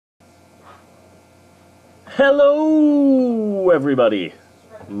Hello, everybody.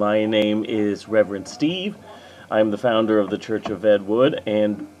 My name is Reverend Steve. I'm the founder of the Church of Ed Wood,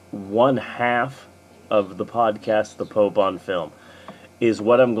 and one half of the podcast, The Pope on Film, is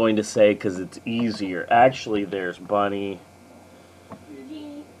what I'm going to say because it's easier. Actually, there's Bunny,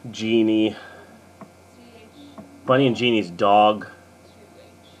 Jeannie, Bunny and Jeannie's dog.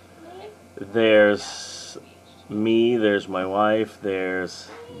 There's me, there's my wife, there's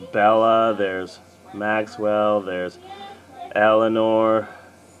Bella, there's Maxwell, there's Eleanor,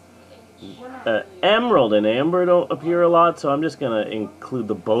 Emerald and Amber don't appear a lot, so I'm just going to include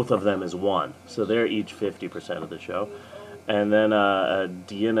the both of them as one. So they're each 50% of the show. And then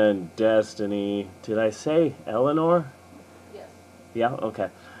Deanna and Destiny. Did I say Eleanor? Yes. Yeah? Okay.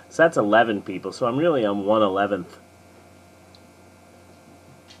 So that's 11 people. So I'm really on 1/11th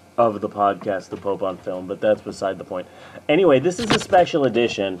of the podcast, The Pope on Film, but that's beside the point. Anyway, this is a special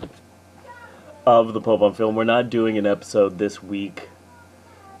edition of The Pope on Film. We're not doing an episode this week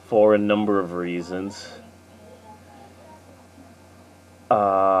for a number of reasons.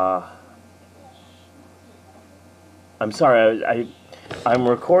 I'm sorry, I'm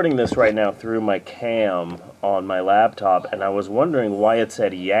recording this right now through my cam on my laptop, and I was wondering why it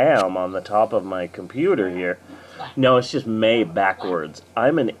said YAM on the top of my computer here. No, it's just May backwards.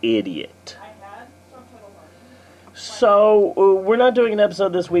 I'm an idiot. So, we're not doing an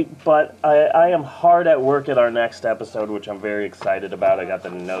episode this week, but I am hard at work at our next episode, which I'm very excited about. I got the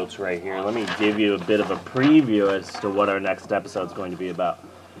notes right here. Let me give you a bit of a preview as to what our next episode is going to be about.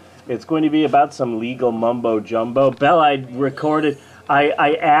 It's going to be about some legal mumbo-jumbo. Bella,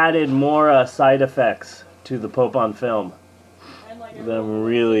 I added more side effects to the Pope on Film that I'm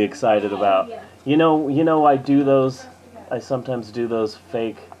really excited about. You know, I sometimes do those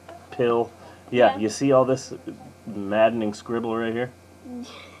fake pill. Yeah, you see all this maddening scribble right here?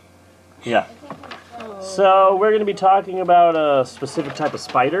 Yeah. So we're going to be talking about a specific type of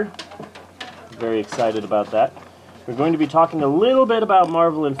spider. Very excited about that. We're going to be talking a little bit about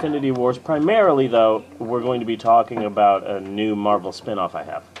Marvel Infinity Wars. Primarily, though, we're going to be talking about a new Marvel spin-off I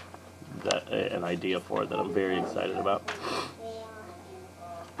have. An idea for it that I'm very excited about.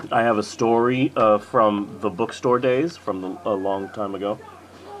 I have a story from the bookstore days from a long time ago.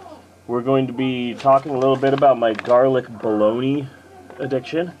 We're going to be talking a little bit about my garlic bologna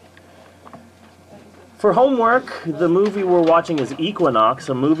addiction. For homework, the movie we're watching is Equinox,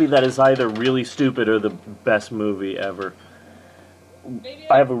 a movie that is either really stupid or the best movie ever.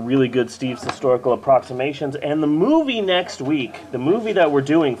 I have a really good Steve's Historical Approximations, and the movie next week, the movie that we're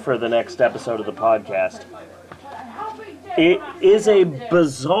doing for the next episode of the podcast, it is a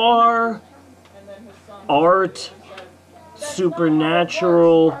bizarre art,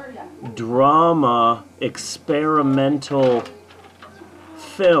 supernatural, drama, experimental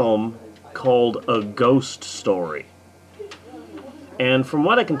film called A Ghost Story. And from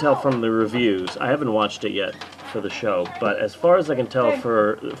what I can tell from the reviews, I haven't watched it yet for the show, but as far as I can tell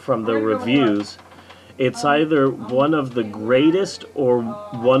from the reviews, it's either one of the greatest or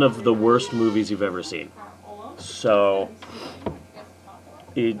one of the worst movies you've ever seen. So,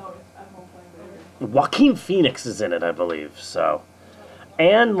 Joaquin Phoenix is in it, I believe, so.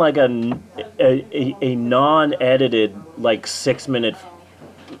 And like a non-edited, like 6-minute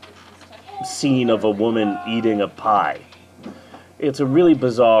scene of a woman eating a pie. It's a really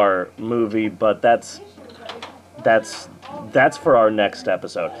bizarre movie, but that's for our next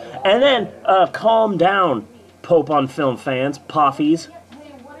episode. And then, calm down, Pope on Film fans, poffies.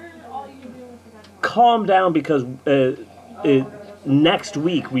 Calm down because next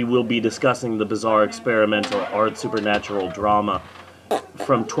week we will be discussing the bizarre experimental art supernatural drama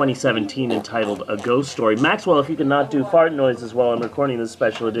from 2017 entitled A Ghost Story. Maxwell, if you could not do fart noises while I'm recording this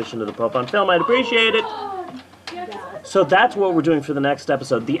special edition of the Pope on Film, I'd appreciate it. So that's what we're doing for the next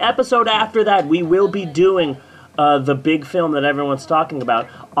episode. The episode after that, we will be doing the big film that everyone's talking about,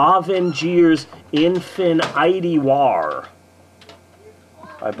 Avengers Infinity War,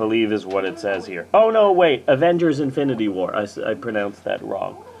 I believe is what it says here. Oh no, wait, Avengers Infinity War. I pronounced that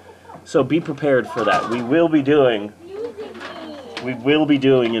wrong. So be prepared for that. We will be doing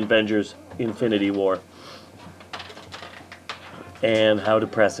Avengers Infinity War. And how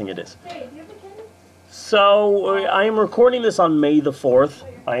depressing it is. So, I am recording this on May the 4th.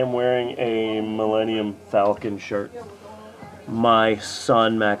 I am wearing a Millennium Falcon shirt. My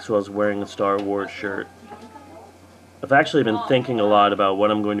son, Maxwell's wearing a Star Wars shirt. I've actually been thinking a lot about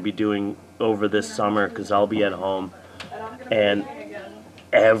what I'm going to be doing over this summer, because I'll be at home, and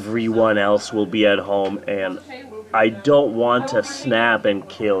everyone else will be at home, and I don't want to snap and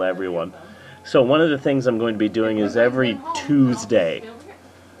kill everyone. So one of the things I'm going to be doing is every Tuesday,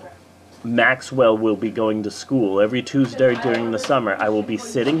 Maxwell will be going to school every Tuesday during the summer. I will be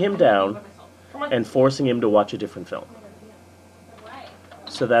sitting him down and forcing him to watch a different film.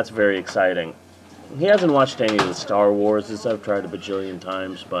 So that's very exciting. He hasn't watched any of the Star Wars, as I've tried a bajillion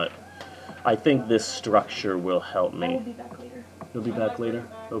times, but I think this structure will help me. I will be back later. You'll be back later?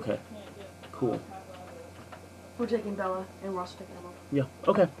 Okay. Cool. We're taking Bella, and Ross taking Emma. Yeah,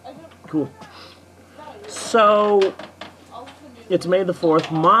 okay. Cool. So, it's May the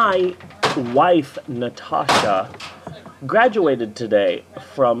 4th. My wife, Natasha, graduated today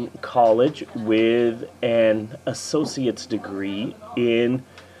from college with an associate's degree in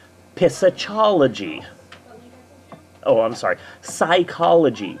psychology. Oh, I'm sorry.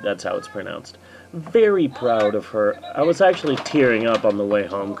 Psychology. That's how it's pronounced. Very proud of her. I was actually tearing up on the way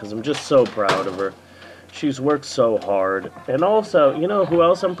home because I'm just so proud of her. She's worked so hard. And also, you know who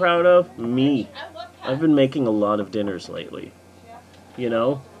else I'm proud of? Me. I've been making a lot of dinners lately. You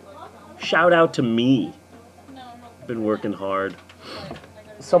know? Shout out to me. Been working hard.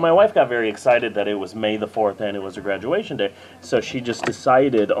 So my wife got very excited that it was May the 4th and it was her graduation day. So she just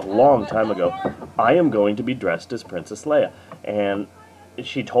decided a long time ago, I am going to be dressed as Princess Leia. And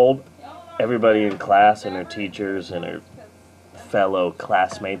she told everybody in class and her teachers and her fellow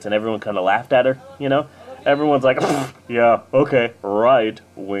classmates, and everyone kind of laughed at her, you know? Everyone's like, yeah, okay, right,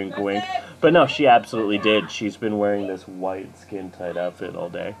 wink, wink. But no, she absolutely did. She's been wearing this white skin-tight outfit all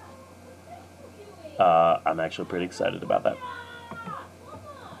day. I'm actually pretty excited about that.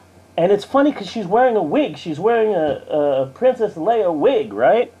 And it's funny because she's wearing a wig. She's wearing a Princess Leia wig,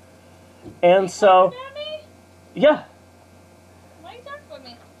 right? And so, yeah. Why are you talking with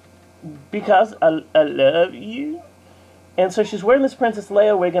me? Because I love you. And so she's wearing this Princess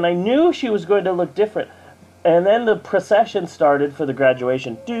Leia wig, and I knew she was going to look different. And then the procession started for the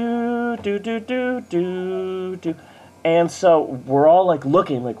graduation. Do, do, do, do, do, do. And so we're all like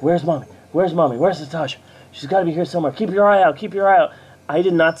looking, like, where's Mommy? Where's Mommy? Where's Natasha? She's got to be here somewhere. Keep your eye out. Keep your eye out. I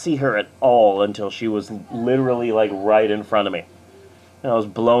did not see her at all until she was literally like right in front of me. And I was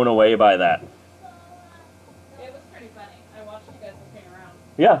blown away by that. It was pretty funny. I watched you guys looking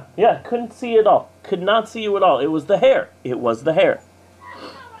around. Yeah, couldn't see it all. Could not see you at all. It was the hair. It was the hair.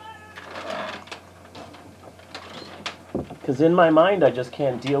 Because in my mind, I just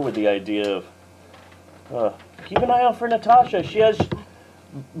can't deal with the idea of, keep an eye out for Natasha. She has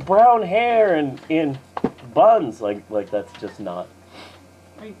brown hair and in buns. Like that's just not.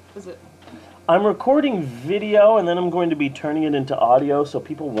 Is it? I'm recording video, and then I'm going to be turning it into audio, so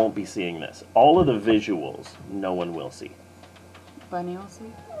people won't be seeing this. All of the visuals, no one will see. Bunny will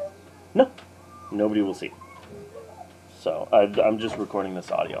see? No, nobody will see. So I'm just recording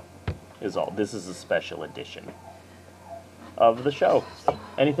this audio, is all. This is a special edition of the show.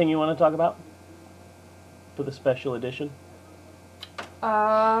 Anything you want to talk about for the special edition? No.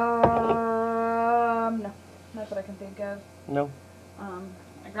 Not that I can think of. No.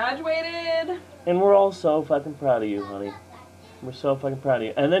 I graduated. And we're all so fucking proud of you, honey. We're so fucking proud of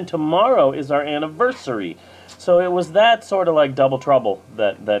you. And then tomorrow is our anniversary. So it was that sort of like double trouble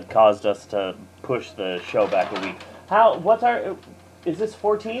that caused us to push the show back a week. What's our, is this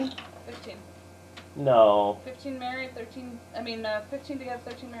 14? 15. No. 15 married, 15 together,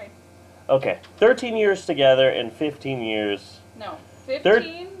 13 married. Okay. 13 years together and 15 years. No.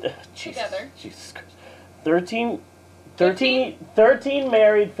 15 together. Jesus Christ. 13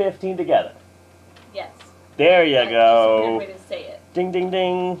 married, 15 together. Yes. There you That's go. just a weird way to say it. Ding, ding,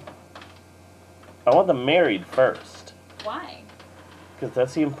 ding. I want them married first. Why? Because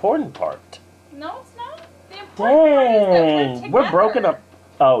that's the important part. No, it's not. The important part is that we're Dang. We're together. broken up.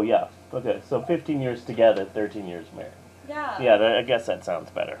 Oh, yeah. Okay, so 15 years together, 13 years married. Yeah. Yeah, I guess that sounds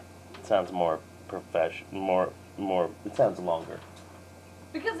better. It sounds more professional, more, it sounds longer.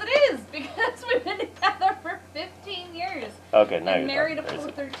 Because it is. Because we've been together for 15 years. Okay, now And you're married talking up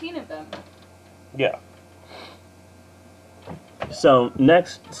to crazy. 13 of them. Yeah. So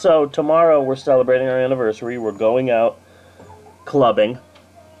tomorrow we're celebrating our anniversary. We're going out clubbing.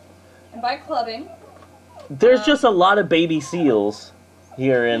 And by clubbing, There's just a lot of baby seals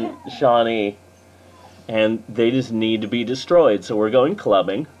here in Shawnee, and they just need to be destroyed. So we're going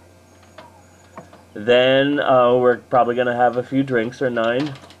clubbing. Then we're probably going to have a few drinks or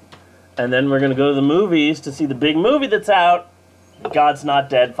 9. And then we're going to go to the movies to see the big movie that's out, God's Not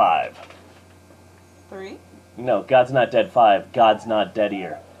Dead 5. 3? No, God's Not Dead 5, God's Not Dead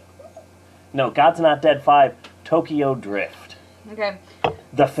Ear. No, God's Not Dead 5, Tokyo Drift. Okay.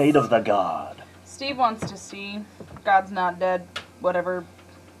 The Fate of the God. Steve wants to see God's Not Dead, whatever.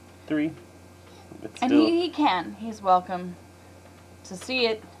 3. It's And still... he can. He's welcome to see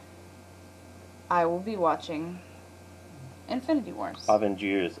it. I will be watching Infinity Wars.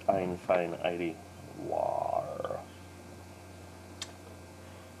 Avengers Infinity War.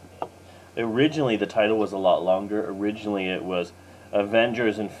 Originally, the title was a lot longer. Originally, it was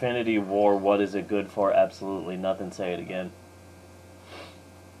Avengers Infinity War, what is it good for? Absolutely nothing. Say it again.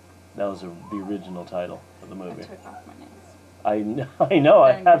 That was the original title of the I movie. took off my nails. I know,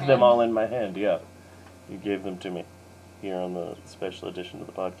 I They're in your have them hand. all in my hand, yeah. You gave them to me here on the special edition of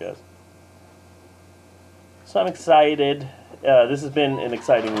the podcast. So I'm excited. This has been an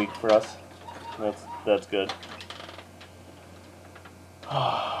exciting week for us. That's good.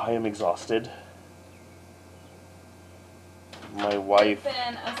 I am exhausted. My wife, It's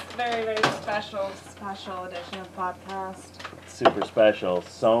been a very, very special edition of podcast. super special.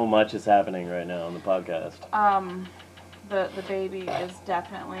 So much is happening right now on the podcast. The baby is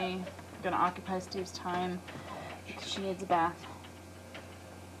definitely gonna occupy Steve's time because she needs a bath.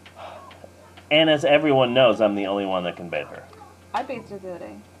 And as everyone knows, I'm the only one that can bathe her. I bathed her the other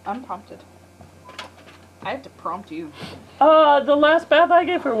day, unprompted. I have to prompt you. The last bath I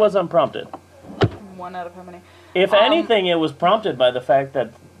gave her was unprompted. 1 out of how many? If anything, it was prompted by the fact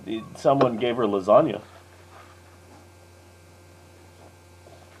that someone gave her lasagna.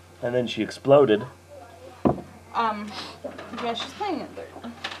 And then she exploded. Yeah, she's playing in dirt.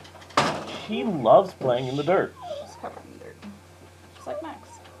 She loves playing in the dirt. She's covered in dirt. Just like Max.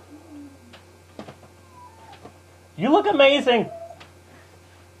 You look amazing!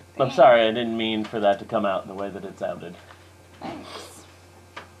 I'm Thanks. sorry, I didn't mean for that to come out in the way that it sounded. Thanks.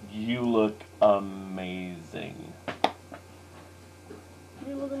 You look amazing.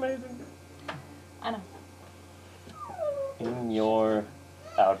 You look amazing. I know. In your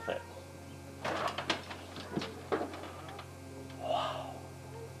outfit. Wow.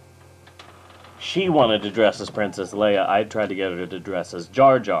 She wanted to dress as Princess Leia. I tried to get her to dress as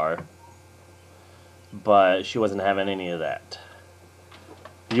Jar Jar. But she wasn't having any of that.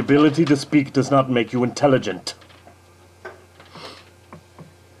 The ability to speak does not make you intelligent.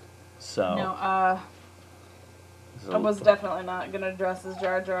 So. No, I was definitely not gonna dress as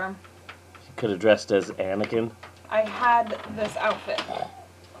Jar Jar. She could have dressed as Anakin. I had this outfit.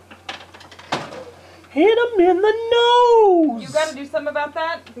 Hit him in the nose! You gotta do something about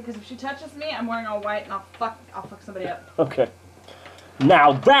that, because if she touches me, I'm wearing all white and I'll fuck somebody up. Okay.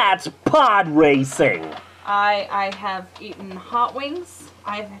 Now that's pod racing! I have eaten hot wings,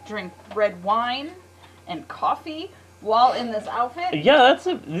 I've drank red wine and coffee while in this outfit, Yeah,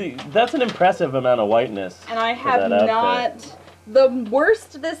 that's an impressive amount of whiteness. and I for have that not... outfit. The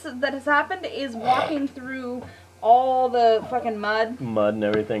worst that has happened is walking through all the fucking mud. Mud and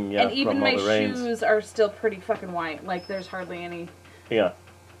everything, yeah, And even from all my the rains. shoes are still pretty fucking white. Like, there's hardly any. Yeah.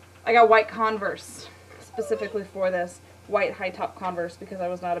 I got white Converse specifically for this. White high-top Converse because I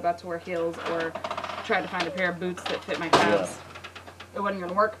was not about to wear heels or try to find a pair of boots that fit my calves. It wasn't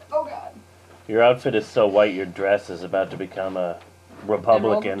going to work. Oh, God. Your outfit is so white, your dress is about to become a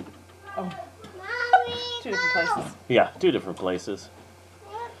Republican. Oh. 2 different places. Yeah, 2 different places.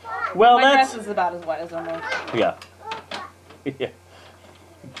 Well, My that's... dress is about as white as normal. Yeah. Yeah.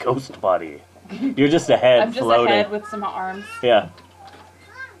 Ghost body. You're just a head I'm just floating. a head with some arms. Yeah.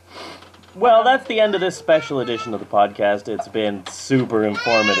 Well, that's the end of this special edition of the podcast. It's been super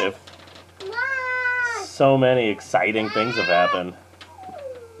informative. So many exciting things have happened.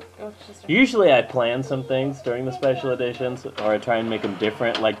 Go, sister. Usually I plan some things during the special editions, or I try and make them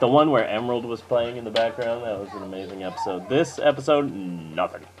different. Like the one where Emerald was playing in the background, that was an amazing episode. This episode,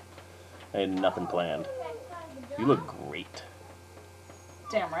 nothing. I had nothing planned. You look great.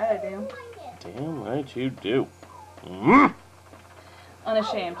 Damn right I do. Damn right you do. Mm.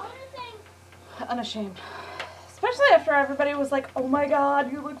 Unashamed. Unashamed. Especially after everybody was like, oh my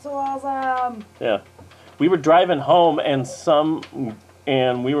god, you look so awesome. Yeah. We were driving home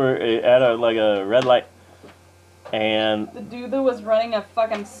and we were at a red light, and The dude that was running a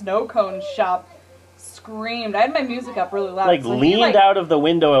fucking snow cone shop screamed. I had my music up really loud. like so he, leaned out of the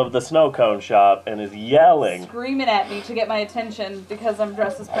window of the snow cone shop and is yelling. screaming at me to get my attention because I'm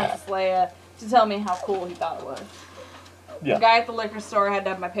dressed as Princess Leia to tell me how cool he thought it was. Yeah. The guy at the liquor store had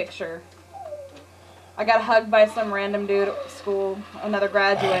to have my picture. I got hugged by some random dude at school, another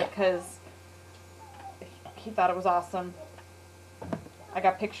graduate, because he thought it was awesome. I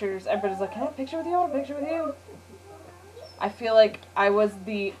got pictures. Everybody's like, can I have a picture with you? I want a picture with you. I feel like I was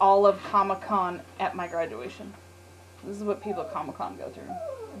the all of Comic-Con at my graduation. This is what people at Comic-Con go through,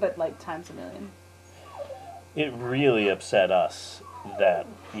 but like times a million. It really upset us that,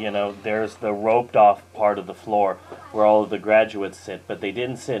 there's the roped off part of the floor where all of the graduates sit, but they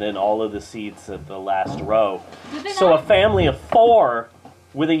didn't sit in all of the seats at the last row. Did they So not? a family of 4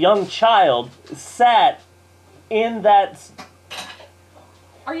 with a young child sat in that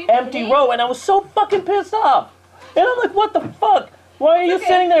Are you empty kidding? row, and I was so fucking pissed off. And I'm like, what the fuck? Why are you okay.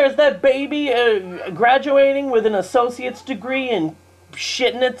 sitting there? Is that baby graduating with an associate's degree and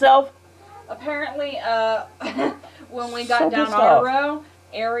shitting itself? Apparently, when we got So down pissed our off. row,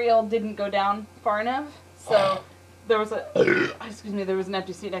 Ariel didn't go down far enough, so there was there was an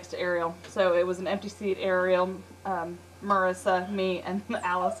empty seat next to Ariel. So it was an empty seat, Ariel, Marissa, me, and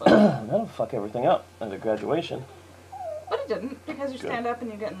Allison. That'll fuck everything up at the graduation. But it didn't, because you Good. stand up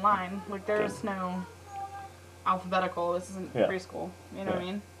and you get in line. Like, there's Good. no alphabetical. This isn't Yeah. preschool. You know what I Yeah.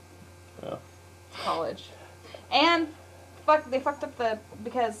 mean? Yeah. It's college. And they fucked up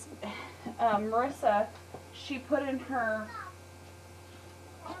because Marissa, she put in her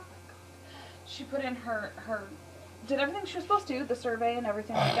did everything she was supposed to, the survey and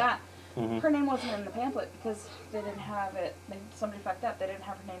everything like that. Mm-hmm. Her name wasn't in the pamphlet because they didn't have it. Somebody fucked up. They didn't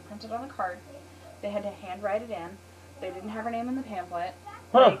have her name printed on the card. They had to handwrite it in. They didn't have her name in the pamphlet.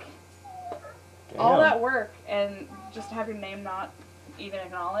 Huh. Like, all Damn. that work and just to have your name not even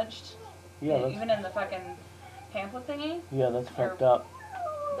acknowledged, Yeah, that's, even in the fucking pamphlet thingy, yeah, that's fucked up.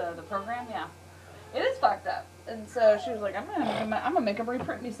 the program, yeah, it is fucked up. And so she was like, I'm gonna make him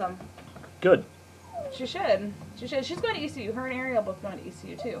reprint me some. Good. She should. She's going to ECU. Her and Ariel both going to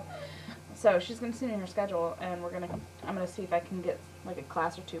ECU too. So she's going to see me in her schedule, and I'm gonna see if I can get like a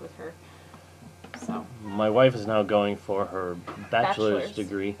class or two with her. So My wife is now going for her bachelor's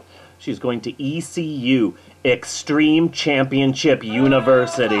degree. She's going to ECU, Extreme Championship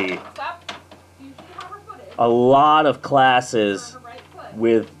University. Stop. You see how her foot is? A lot of classes Her right foot.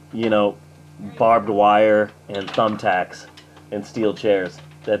 with, barbed wire and thumbtacks and steel chairs.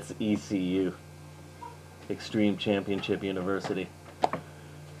 That's ECU, Extreme Championship University.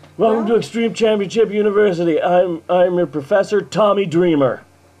 Welcome to Extreme Championship University. I'm your professor, Tommy Dreamer.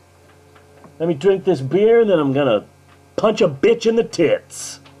 Let me drink this beer, and then I'm gonna punch a bitch in the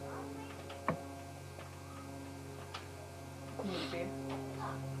tits. Maybe.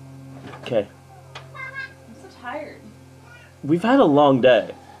 Okay. I'm so tired. We've had a long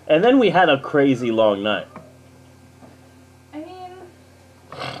day. And then we had a crazy long night. I mean,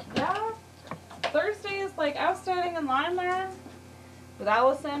 yeah. Thursday is like, I was standing in line there with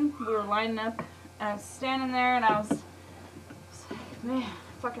Allison. We were lining up, and I was standing there, and I was like, man,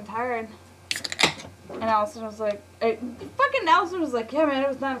 fucking tired. And Allison was like, Allison was like, yeah, man, it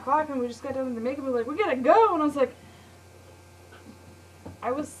was 9 o'clock, and we just got done with the makeup. We were like, we gotta go. And I was like,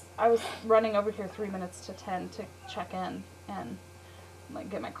 I was running over here 3 minutes to 10 to check in and like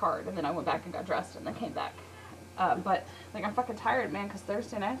get my card, and then I went back and got dressed, and then came back. But like, I'm fucking tired, man, because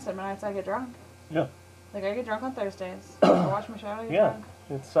Thursday nights, some nights I get drunk. Yeah. Like, I get drunk on Thursdays. I watch my show, I get Yeah. drunk.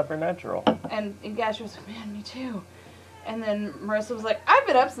 It's supernatural. And yeah, she was like, man, me too. And then Marissa was like, I've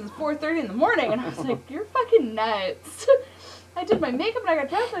been up since 4:30 in the morning. And I was like, you're fucking nuts. I did my makeup and I got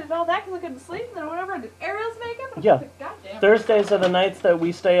dressed and I did all that because I couldn't sleep. And then I went over and did Ariel's makeup. And Yeah. I was like, goddamn. Thursdays are the nights that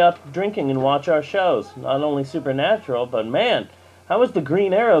we stay up drinking and watch our shows. Not only supernatural, but man, how is the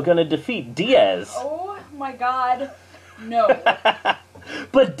Green Arrow gonna defeat Diaz? Oh my god. No.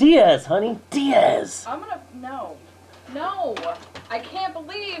 But Diaz, honey, Diaz. No. I can't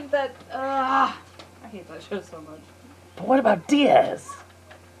believe that, I hate that show so much. But what about Diaz?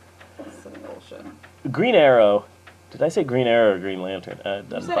 It's some bullshit. Green Arrow. Did I say Green Arrow or Green Lantern? Doesn't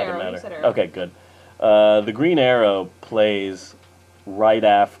said fucking Arrow, matter. you said Arrow. Okay, good. The Green Arrow plays right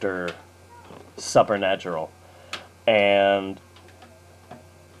after Supernatural. And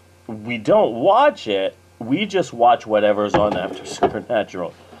we don't watch it. We just watch whatever's on after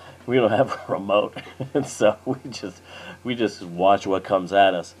Supernatural. We don't have a remote. And so we just watch what comes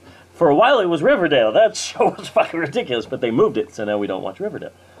at us. For a while it was Riverdale. That show was fucking ridiculous, but they moved it, so now we don't watch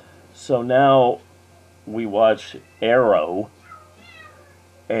Riverdale. So now we watch Arrow,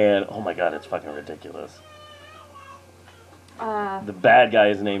 and oh my god, it's fucking ridiculous. The bad guy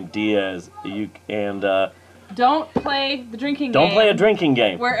is named Diaz, Don't play the drinking game. don't play a drinking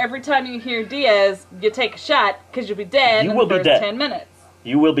game. Where every time you hear Diaz, you take a shot because you'll be dead You in will the be first dead. 10 minutes.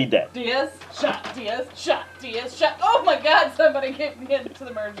 You will be dead. Diaz, shot, Diaz, shot, Diaz, shot. Oh my god, somebody get me into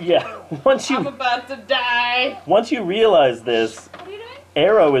the emergency Yeah, room. once I'm you about to die. realize this, What are you doing?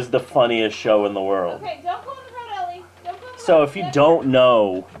 Arrow is the funniest show in the world. Okay, don't go in the road, Ellie. Don't go in the So road. if you don't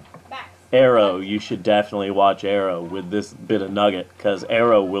know Max. Arrow, you should definitely watch Arrow with this bit of nugget, because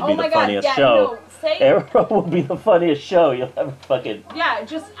Arrow will be Oh my the god, funniest yeah, show. no, say Arrow will be the funniest show you'll ever fucking... Yeah,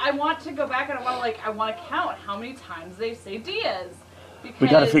 just I want to go back and I want to count how many times they say Diaz. Because We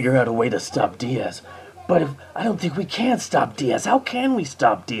gotta figure out a way to stop Diaz. But I don't think we can stop Diaz. How can we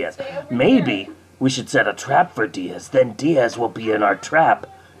stop Diaz? Maybe we should set a trap for Diaz. Then Diaz will be in our trap.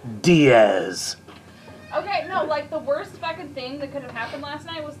 Diaz. Okay, no, like the worst fucking thing that could have happened last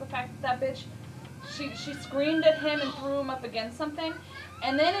night was the fact that that bitch, she screamed at him and threw him up against something.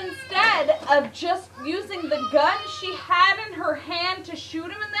 And then instead of just using the gun she had in her hand to shoot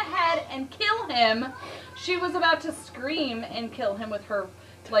him in the head and kill him, she was about to scream and kill him with her,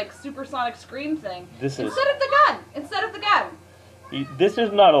 like, supersonic scream thing. Instead of the gun. This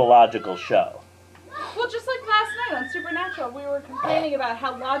is not a logical show. Well, just like last night on Supernatural, we were complaining about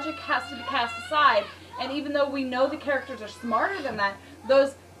how logic has to be cast aside, and even though we know the characters are smarter than that,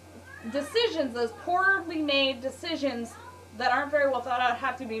 those decisions, those poorly made decisions that aren't very well thought out,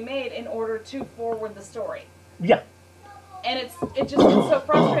 have to be made in order to forward the story. Yeah. And it just gets so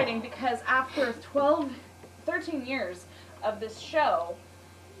frustrating because after 13 years of this show,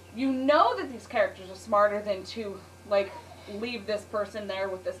 you know that these characters are smarter than to, like, leave this person there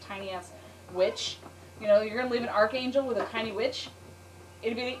with this tiny ass witch. You know, you're gonna leave an archangel with a tiny witch,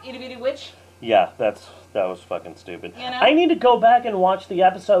 itty bitty witch. Yeah, that was fucking stupid. You know? I need to go back and watch the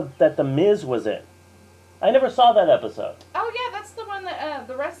episode that The Miz was in. I never saw that episode. Oh yeah, that's the one that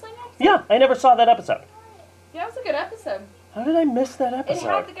the wrestling episode. Yeah, I never saw that episode. Yeah, it was a good episode. How did I miss that It episode?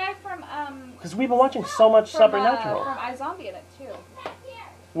 had the guy from Because we've been watching so much Supernatural. from iZombie in it too.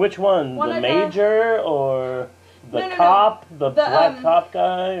 Which one? One The of the- Major or the No. cop? The The, black cop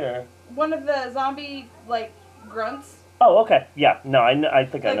guy? Or One of the zombie like grunts. oh, okay, yeah. No, I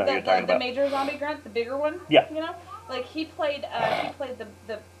think I know Like who you're talking the about. major zombie grunt, the bigger one. Yeah. You know, like he played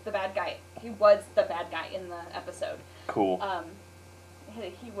the bad guy. He was the bad guy in the episode. Cool.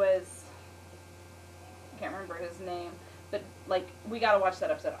 He was. I can't remember his name, but like we gotta watch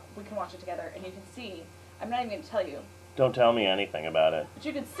that episode. We can watch it together, and you can see. I'm not even gonna tell you, Don't tell me anything about it. but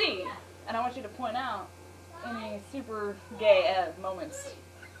you can see, and I want you to point out any super gay moments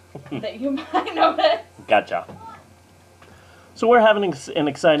that you might notice. Gotcha. So we're having an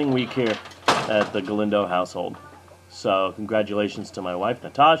exciting week here at the Galindo household. So congratulations to my wife,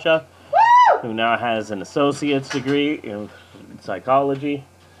 Natasha, who now has an associate's degree in psychology.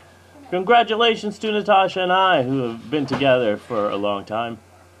 Congratulations to Natasha and I, who have been together for a long time.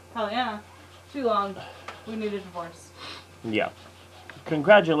 Hell yeah, too long. We need a divorce. Yeah.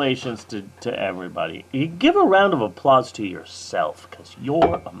 Congratulations to everybody. You give a round of applause to yourself, because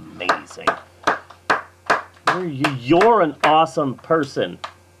you're amazing. You're an awesome person.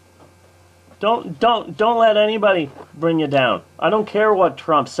 Don't let anybody bring you down. I don't care what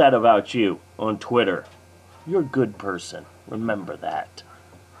Trump said about you on Twitter. You're a good person. Remember that.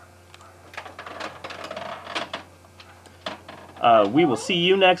 We will see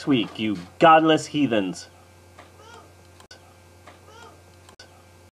you next week, you godless heathens.